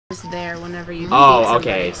there whenever you beat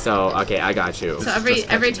okay, so I got you. So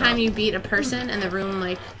every time you beat a person and the room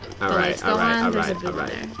like the lights go on, there's a boo in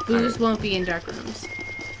there. Boos won't be in dark rooms.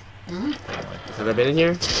 Have I been in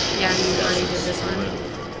here? Yeah, you already did this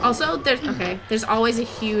one. Also, there's always a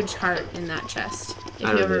huge heart in that chest if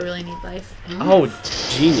you ever really need life. Oh,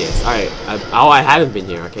 genius! All right. I haven't been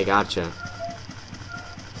here. Okay, gotcha.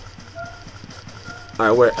 All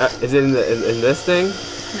right, where is it in this thing?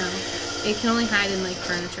 No, it can only hide in like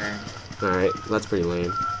furniture. All right, that's pretty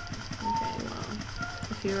lame. Okay, well,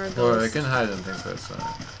 if you were a ghost, or it can hide in things outside.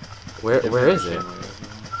 Where is it?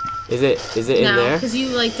 Is it in there? No, because you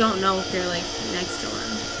like don't know if you're like next to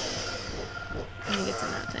one. I think it's in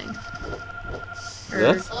that thing.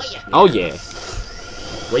 This? Oh yeah.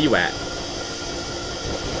 Where you at?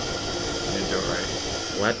 You didn't do it right.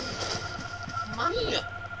 What?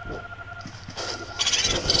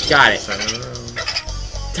 Got it.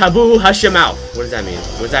 Taboo, hush your mouth. What does that mean?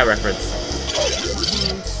 What's that reference?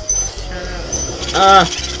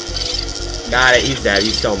 Got it. He's dead.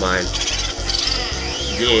 He's still mine.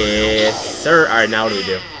 Yes, sir. All right, now what do we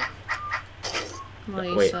do?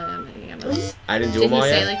 Well, wait. I didn't do them all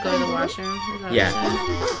yet. Did he say like go to the washroom? Yeah.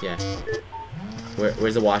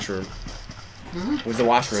 Where's the washroom? Where's the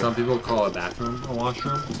washroom? Some people call a bathroom a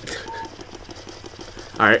washroom.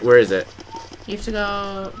 All right, where is it? You have to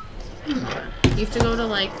go. You have to go to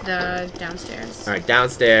like the downstairs. All right,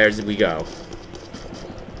 downstairs we go.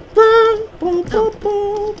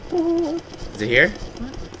 Is it here?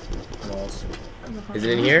 Walls. Is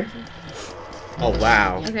it in here? Oh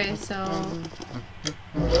wow. Okay, so.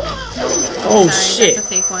 Oh sorry, shit! That's a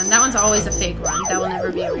fake one. That one's always a fake one. That will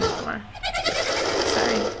never be a real door.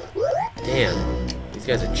 Sorry. Damn, these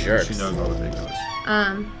guys are jerks. She knows all the fake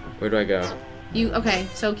doors. Where do I go? Okay,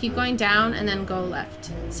 so keep going down and then go left.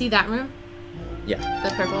 See that room? Yeah. The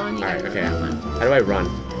purple one? You gotta go okay. that one. How do I run?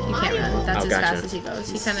 You can't run. That's as gotcha. fast as he goes.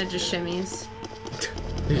 He kind of just shimmies.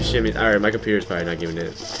 Shimmy. All right, my computer's probably not giving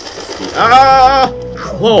it. Ah!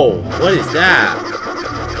 Whoa! What is that?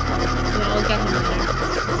 We'll get him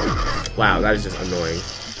later. Wow, that is just annoying.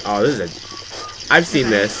 Oh, this is I've seen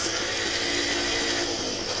this.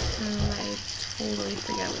 I totally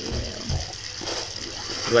forget what you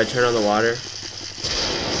do. Do I turn on the water?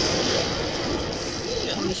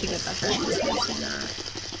 We should get that first.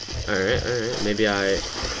 Alright. Maybe I...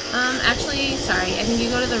 actually, sorry. I think you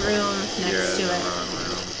go to the room next to it.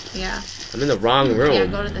 Yeah. I'm in the wrong room. Yeah,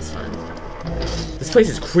 go to this one. This place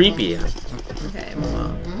is creepy. Okay,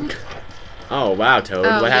 well. Oh, wow, Toad.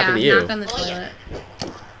 What happened to you? Knock on the toilet.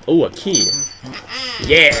 Oh, a key.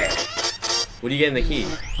 Yeah! What do you get in the key?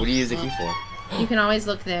 What do you use the key for? You can always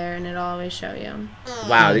look there, and it'll always show you.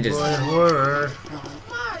 Wow, they just...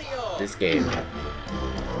 This game.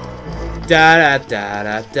 Da da da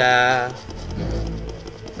da da.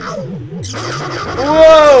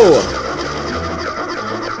 Whoa!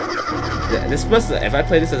 This must. If I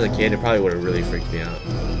played this as a kid, it probably would have really freaked me out.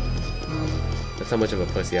 That's how much of a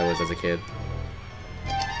pussy I was as a kid.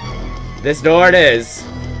 This door it is.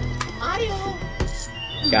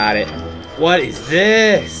 Got it. What is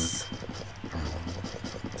this?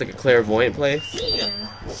 It's like a clairvoyant place. Yeah.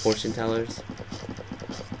 Fortune tellers.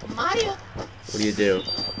 What do you do?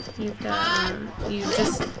 You've got, you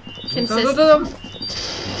just consist.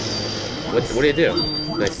 What do you do?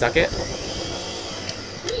 Do I suck it?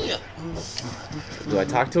 Do I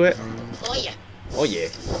talk to it? Oh yeah. Oh yeah.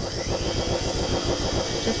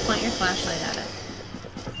 Just point your flashlight at it.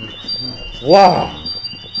 Whoa!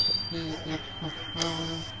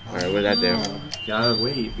 Alright, what did that do? Gotta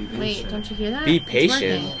wait, be patient. Wait, don't you hear that? Be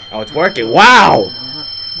patient. Oh, it's working. Wow!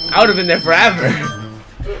 I would have been there forever.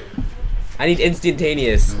 I need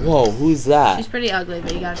instantaneous. Whoa, who's that? She's pretty ugly,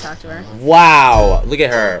 but you gotta talk to her. Wow! Look at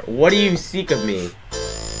her. What do you seek of me?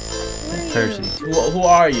 Person. Who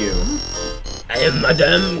are you? I am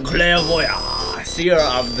Madame Clairvoya, seer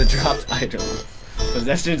of the dropped items.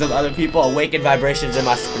 Possessions of other people awaken vibrations in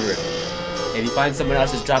my spirit. If you find someone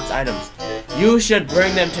else's dropped items, you should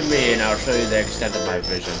bring them to me and I'll show you the extent of my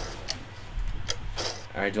vision.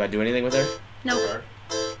 Alright, do I do anything with her? Nope.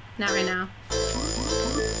 Not right now.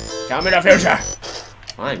 Tell me the future!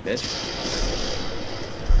 Fine, bitch.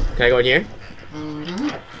 Can I go in here?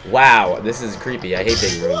 Wow, this is creepy. I hate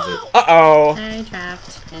big rooms. Uh-oh! I'm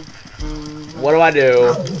trapped. What do I do?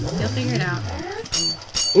 You'll figure it out.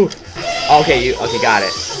 Ooh. Okay, got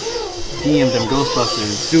it. Damn, them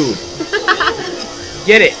Ghostbusters. Dude.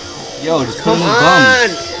 Get it! Yo, just put Come him in on!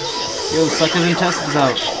 his bum. Yo, suck his intestines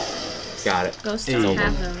out. Got it. Ghosts don't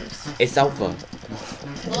have those. It's alpha.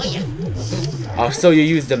 Oh, so you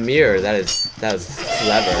used the mirror. That was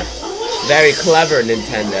clever. Very clever,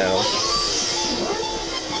 Nintendo.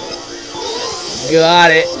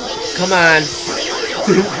 Got it. Come on.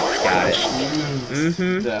 Got it.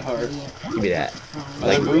 That hard. Give me that.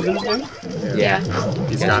 Like boozers now? Yeah.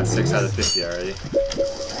 He's got 6 out of 50 already.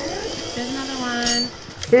 There's another one.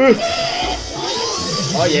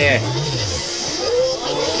 Oh yeah.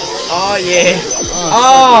 Oh yeah.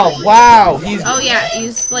 Oh wow. Oh yeah,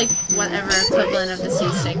 use like whatever equivalent of the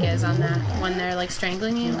C-stick is on that when they're like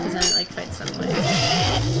strangling you, because then it like fights them away.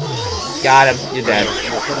 Got him. You're dead.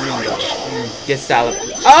 Get salad.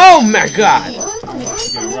 Oh my god.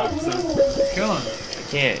 Kill him. I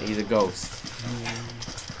can't. He's a ghost.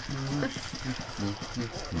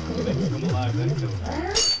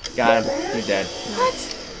 Got him. You're dead.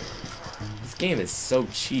 What? This game is so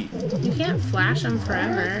cheap. You can't flash them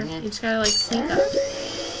forever. You just gotta like sneak up.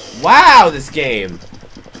 Wow, this game.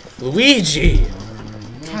 Luigi.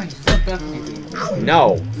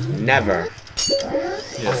 No, never.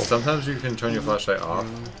 Yeah, sometimes you can turn your flashlight off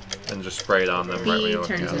and just spray it on them right when B you're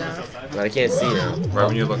looking turns at it them. off. But I can't see now. Right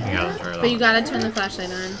when you're looking at them, turn it But you on. gotta turn the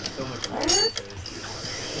flashlight on.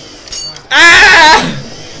 Ah!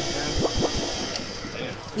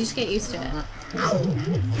 You just get used to it.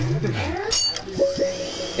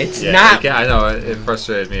 It's Yeah, not. I know, it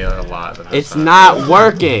frustrated me a lot. the first It's time. not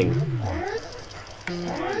working.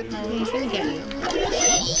 He's gonna get you.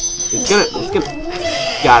 It's gonna.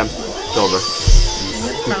 Got him. It's over.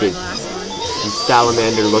 That's probably the last one. You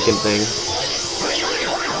salamander looking thing.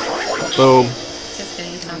 Boom. Just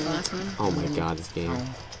kidding, it's not the last one. Oh my god, this game.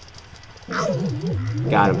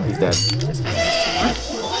 Got him. He's dead. Just kidding,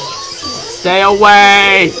 there's 2 more. Stay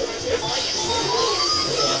away!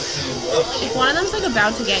 If one of them's like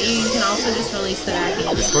about to get you, you can also just release the vacuum.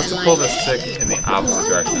 You're supposed to and, pull like, the stick in the opposite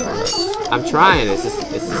direction of us. I'm trying. It's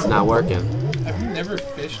just not working. Have you never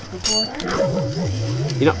fished before?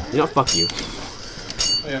 You know. Fuck you.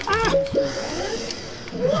 Oh, yeah,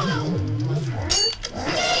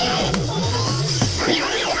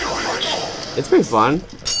 It's been fun.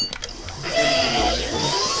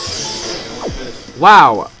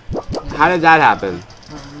 Wow. How did that happen?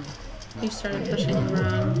 You started pushing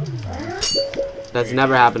around. That's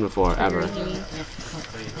never happened before, ever.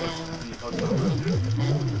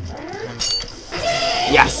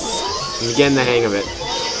 Yes! I'm getting the hang of it.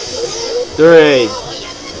 3.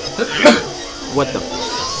 What the?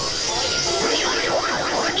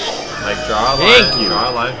 Like, draw a Thank line, you. draw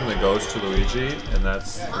a line from the ghost to Luigi, and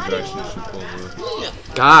that's the direction you should pull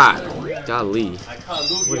through. God. Golly.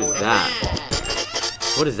 What is that?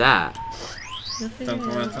 What is that?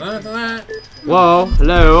 Whoa,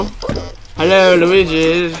 hello. Hello,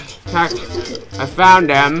 Luigi. I found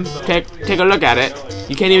him. Take a look at it.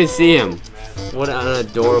 You can't even see him. What an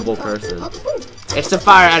adorable person. It's the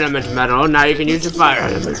fire element metal. Now you can use the fire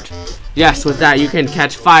element. Yes, with that you can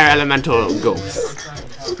catch fire elemental ghosts.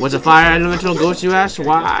 What's a fire elemental ghost, you ask?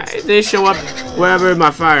 Why? They show up where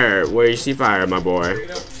you see fire, my boy.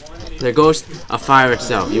 The ghost of fire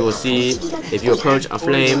itself. You will see if you approach a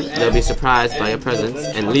flame, they'll be surprised by your presence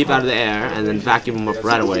and leap out of the air and then vacuum them up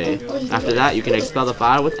right away. After that, you can expel the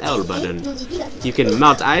fire with L button. You can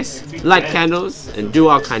melt ice, light candles, and do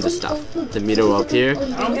all kinds of stuff. The meter will appear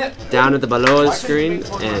down at the below the screen,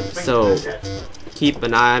 and so keep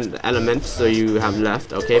an eye on the elements so you have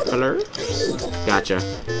left. Okay, filler? Gotcha.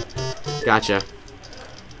 Gotcha.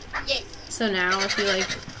 So now if you like,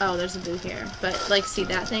 oh, there's a boo here, but like see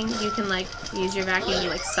that thing, you can like use your vacuum to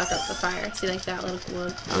like suck up the fire. See like that little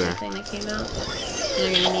wood thing that came out?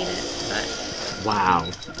 And you're gonna need it, but. Wow.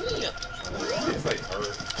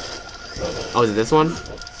 Oh, is it this one?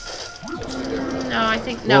 No, I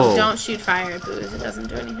think, no, Whoa. don't shoot fire at boos, it doesn't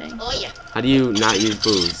do anything. How do you not use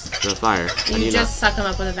booze? No fire. How do You you just suck them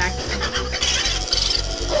up with a vacuum.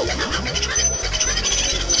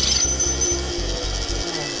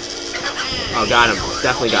 Oh, got him.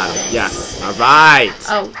 Definitely got him. Yes. All right.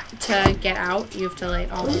 Oh, to get out, you have to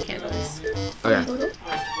light all the candles. Okay.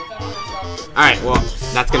 All right. Well,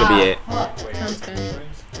 that's gonna be it. Sounds good.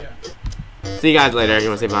 See you guys later. You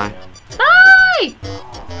wanna say bye? Bye!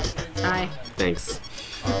 Bye. Thanks.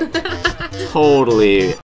 Totally